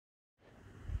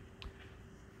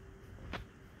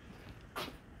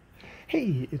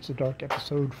Hey, it's a dark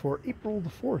episode for April the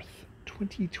 4th,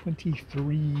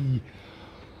 2023.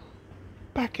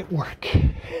 Back at work.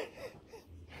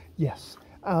 Yes.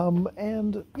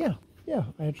 And I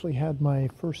actually had my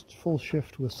first full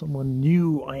shift with someone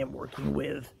new I am working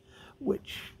with,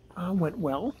 which went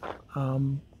well.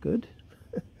 Good.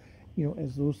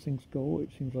 As those things go, it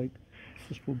seems like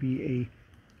this will be a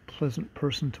pleasant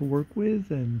person to work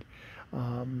with, and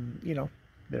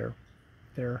they're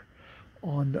they're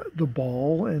on the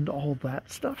ball and all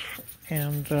that stuff.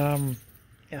 And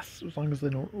yes, as long as they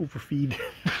don't overfeed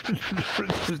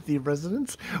the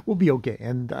residents, we'll be okay.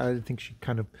 And I think she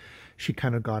kind of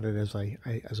got it as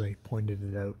I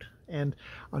pointed it out. And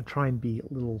I'll try and be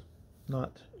a little,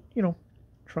 not,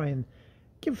 try and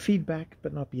give feedback,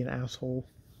 but not be an asshole.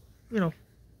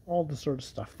 All the sort of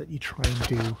stuff that you try and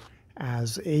do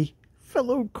as a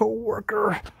fellow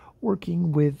co-worker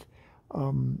working with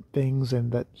things,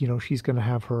 and that she's going to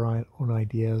have her own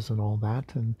ideas and all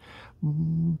that, and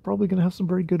probably going to have some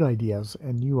very good ideas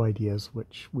and new ideas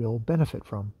which we'll benefit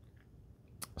from.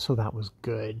 So that was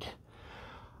good.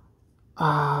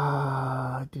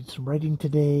 Did some writing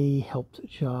today, helped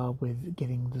with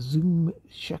getting the Zoom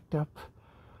checked up.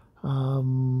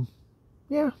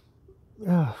 Yeah.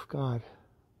 Oh God,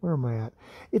 where am I at?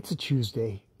 It's a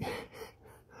Tuesday,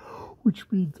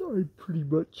 which means I'm pretty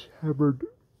much hammered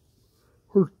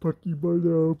Pucky by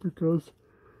now, because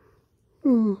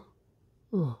I'm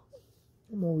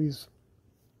always,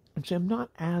 actually, I'm not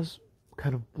as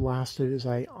kind of blasted as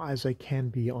I can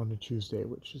be on a Tuesday,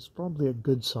 which is probably a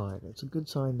good sign. It's a good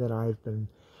sign that I've been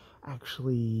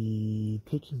actually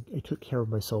I took care of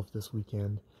myself this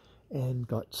weekend and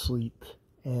got sleep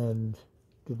and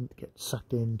didn't get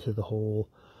sucked into the whole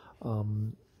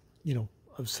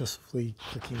obsessively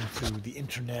clicking through the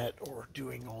internet or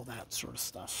doing all that sort of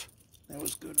stuff. That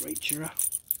was good, right, Shira?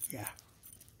 Yeah.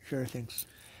 Shira thinks,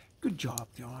 good job,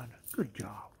 John. Good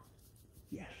job.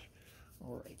 Yes.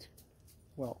 All right.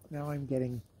 Well, now I'm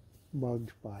getting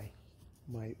mugged by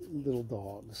my little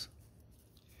dogs.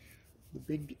 The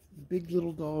big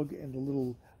little dog and the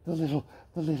little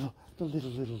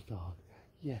dog.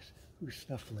 Yes, who's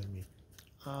snuffling me.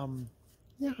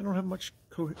 Yeah, I don't have much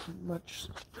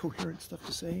coherent stuff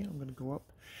to say. I'm going to go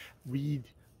up, read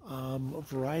a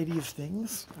variety of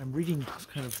things. I'm reading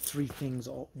kind of three things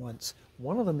all at once.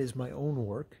 One of them is my own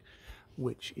work,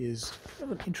 which is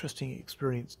kind of an interesting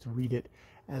experience to read it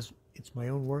as it's my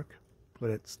own work, but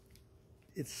it's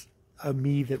a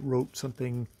me that wrote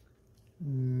something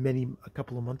a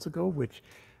couple of months ago, which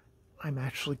I'm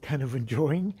actually kind of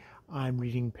enjoying. I'm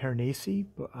reading Parnassi,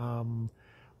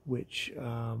 which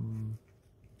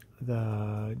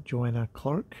the Joanna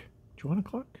Clark, I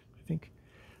think,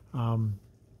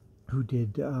 who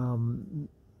did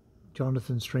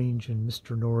Jonathan Strange and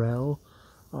Mr. Norrell,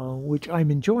 which I'm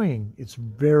enjoying. It's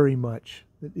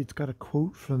got a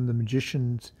quote from the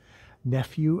magician's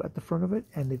nephew at the front of it,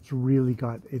 and it's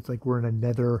like we're in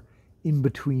another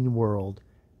in-between world.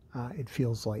 It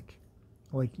feels like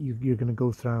you're going to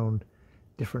go through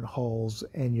different halls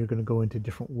and you're going to go into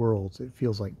different worlds, it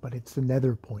feels like, but it's the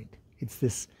nether point. It's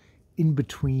this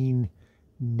in-between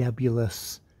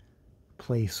nebulous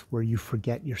place where you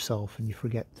forget yourself and you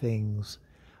forget things,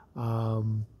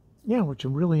 which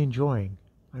I'm really enjoying.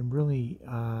 I'm really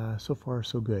so far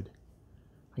so good.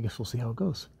 I guess we'll see how it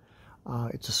goes.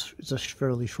 It's a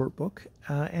fairly short book,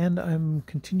 and I'm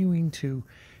continuing to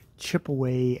chip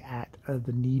away at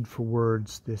the need for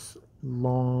words, this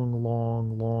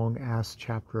long ass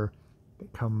chapter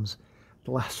that comes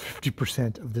the last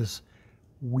 50% of this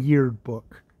weird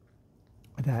book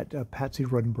that Patsy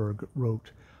Rudenberg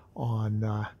wrote on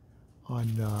the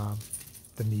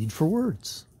need for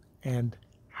words and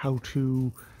how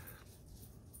to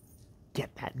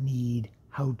get that need,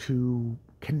 how to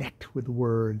connect with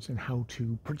words, and how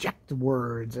to project the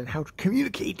words, and how to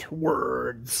communicate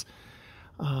words.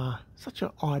 Such an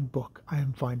odd book. I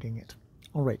am finding it.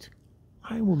 All right.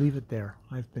 I will leave it there.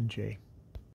 I've been Jay.